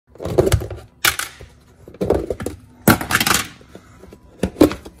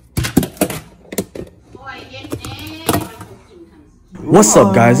What's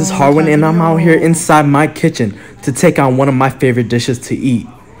up guys, it's Harwin and I'm out here inside my kitchen to take on one of my favorite dishes to eat,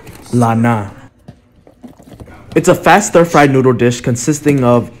 la na. It's a fast stir-fried noodle dish consisting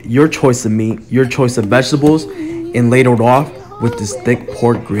of your choice of meat, your choice of vegetables, and ladled off with this thick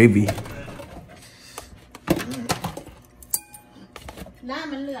pork gravy.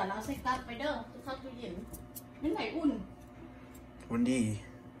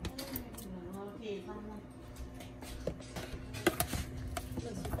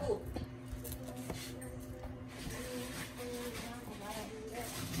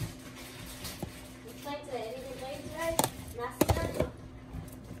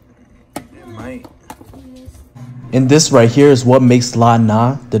 And this right here is what makes la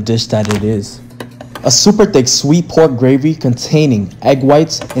na the dish that it is. A super thick sweet pork gravy containing egg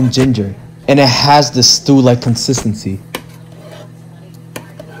whites and ginger. And it has this stew-like consistency.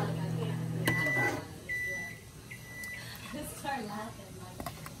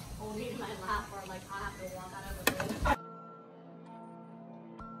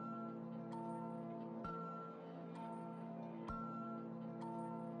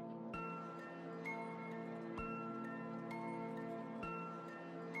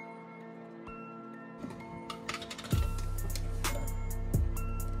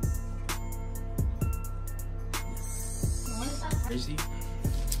 Crazy.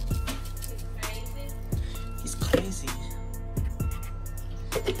 He's crazy.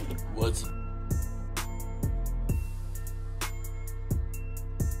 What's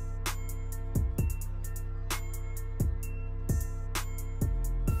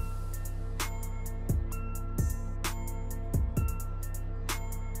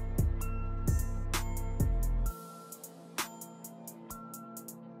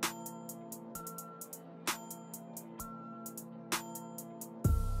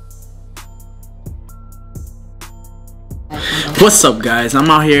What's up guys, I'm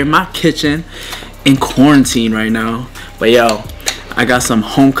out here in my kitchen in quarantine right now, but yo, I got some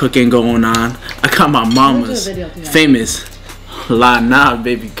home cooking going on. I got my mama's famous la na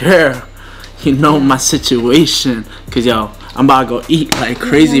baby girl, you know my situation, cause yo, I'm about to go eat like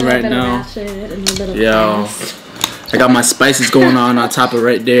crazy right now. Yo, I got my spices going on top of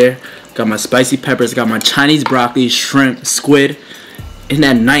right there, got my spicy peppers, got my Chinese broccoli, shrimp, squid, and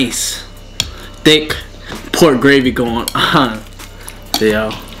that nice thick pork gravy going on.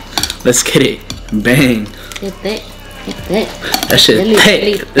 Yo, let's get it. Bang. It's thick. It's thick. That shit really, thick.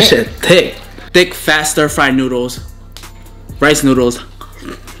 Really that shit thick. Thick, fast stir-fried noodles. Rice noodles.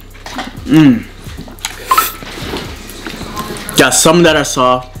 Got some that are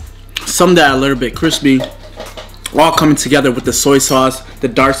soft, some that are a little bit crispy. All coming together with the soy sauce, the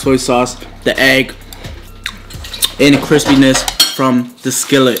dark soy sauce, the egg, and the crispiness from the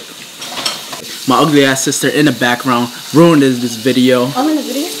skillet. My ugly ass sister in the background ruined this video. I'm in the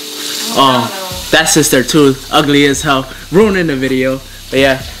video? Oh, that sister too, ugly as hell, ruining the video. But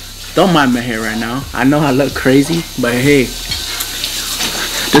yeah, don't mind my hair right now. I know I look crazy, but hey,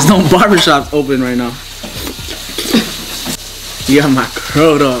 there's no barbershops open right now. You got my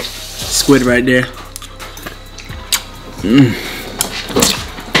curled up squid right there.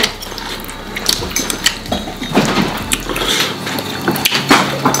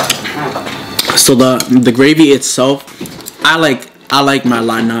 So the gravy itself, I like my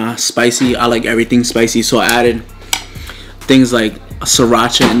la na spicy. I like everything spicy, so I added things like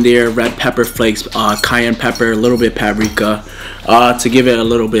sriracha in there, red pepper flakes, cayenne pepper, a little bit paprika, to give it a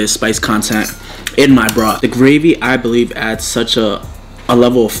little bit of spice content in my broth. The gravy, I believe, adds such a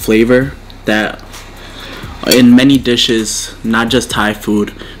level of flavor that in many dishes, not just Thai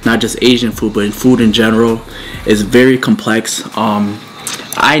food, not just Asian food, but in food in general, is very complex.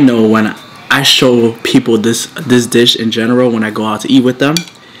 I know when I show people this dish in general when I go out to eat with them,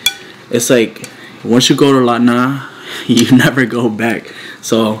 it's like once you go to la na, you never go back.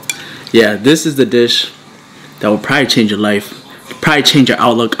 So yeah, this is the dish that will probably change your life, probably change your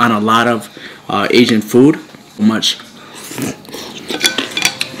outlook on a lot of Asian food. Much.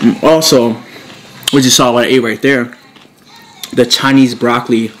 Also, what you saw what I ate right there, the Chinese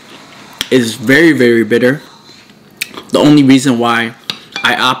broccoli is very, very bitter. The only reason why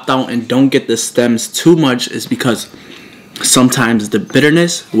I opt out and don't get the stems too much is because sometimes the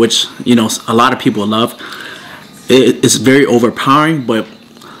bitterness, which you know a lot of people love, it is very overpowering, but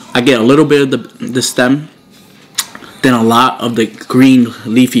I get a little bit of the stem, then a lot of the green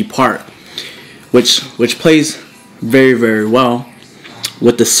leafy part, which plays very, very well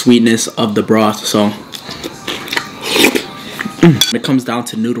with the sweetness of the broth. So when it comes down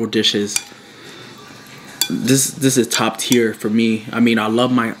to noodle dishes, this is top tier for me. I mean, I love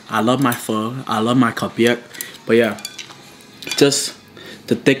my pho, I love my kapiak, but yeah, just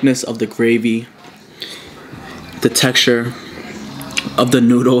the thickness of the gravy, the texture of the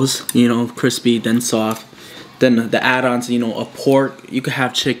noodles, you know, crispy then soft. Then the add-ons, you know, a pork, you could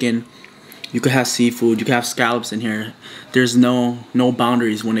have chicken, you could have seafood, you could have scallops in here. There's no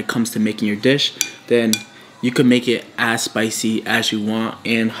boundaries when it comes to making your dish. Then you can make it as spicy as you want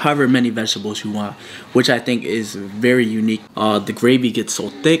and however many vegetables you want, which I think is very unique. The gravy gets so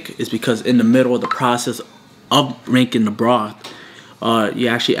thick is because in the middle of the process of making the broth, you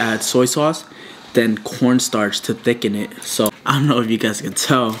actually add soy sauce, then cornstarch to thicken it. So I don't know if you guys can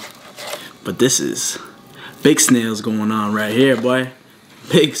tell, but this is big snails going on right here, boy.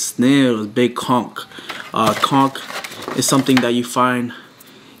 Big snails, big conch. Conch is something that you find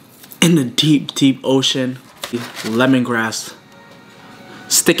in the deep, deep ocean. Lemongrass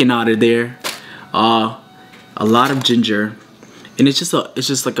sticking out of there. A lot of ginger, and it's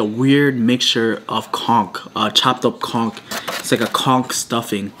just like a weird mixture of conch, chopped up conch. It's like a conch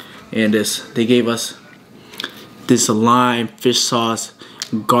stuffing, and they gave us this lime, fish sauce,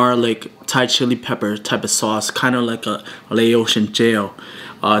 garlic, Thai chili pepper type of sauce, kind of like a Laotian jail,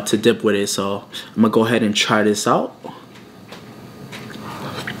 to dip with it. So I'm gonna go ahead and try this out.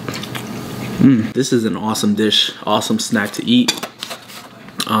 This is an awesome dish, awesome snack to eat.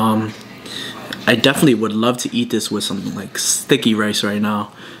 I definitely would love to eat this with some like sticky rice right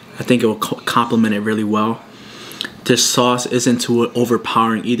now. I think it will complement it really well. This sauce isn't too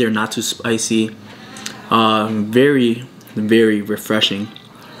overpowering either, not too spicy. Very, very refreshing.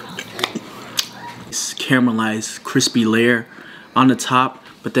 This caramelized, crispy layer on the top,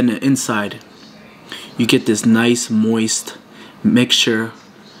 but then the inside, you get this nice, moist mixture,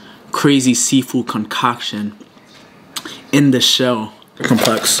 crazy seafood concoction in the shell.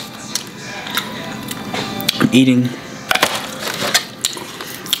 Complex. I'm eating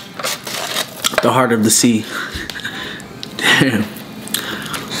the heart of the sea. Damn.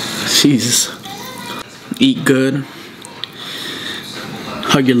 Jesus. Eat good.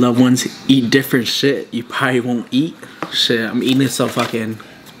 Hug your loved ones. Eat different shit you probably won't eat. Shit, I'm eating some fucking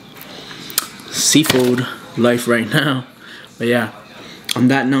seafood life right now. But yeah, on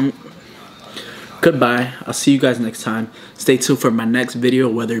that note, goodbye. I'll see you guys next time. Stay tuned for my next video,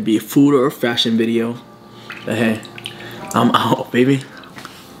 whether it be a food or a fashion video. But hey, I'm out, baby.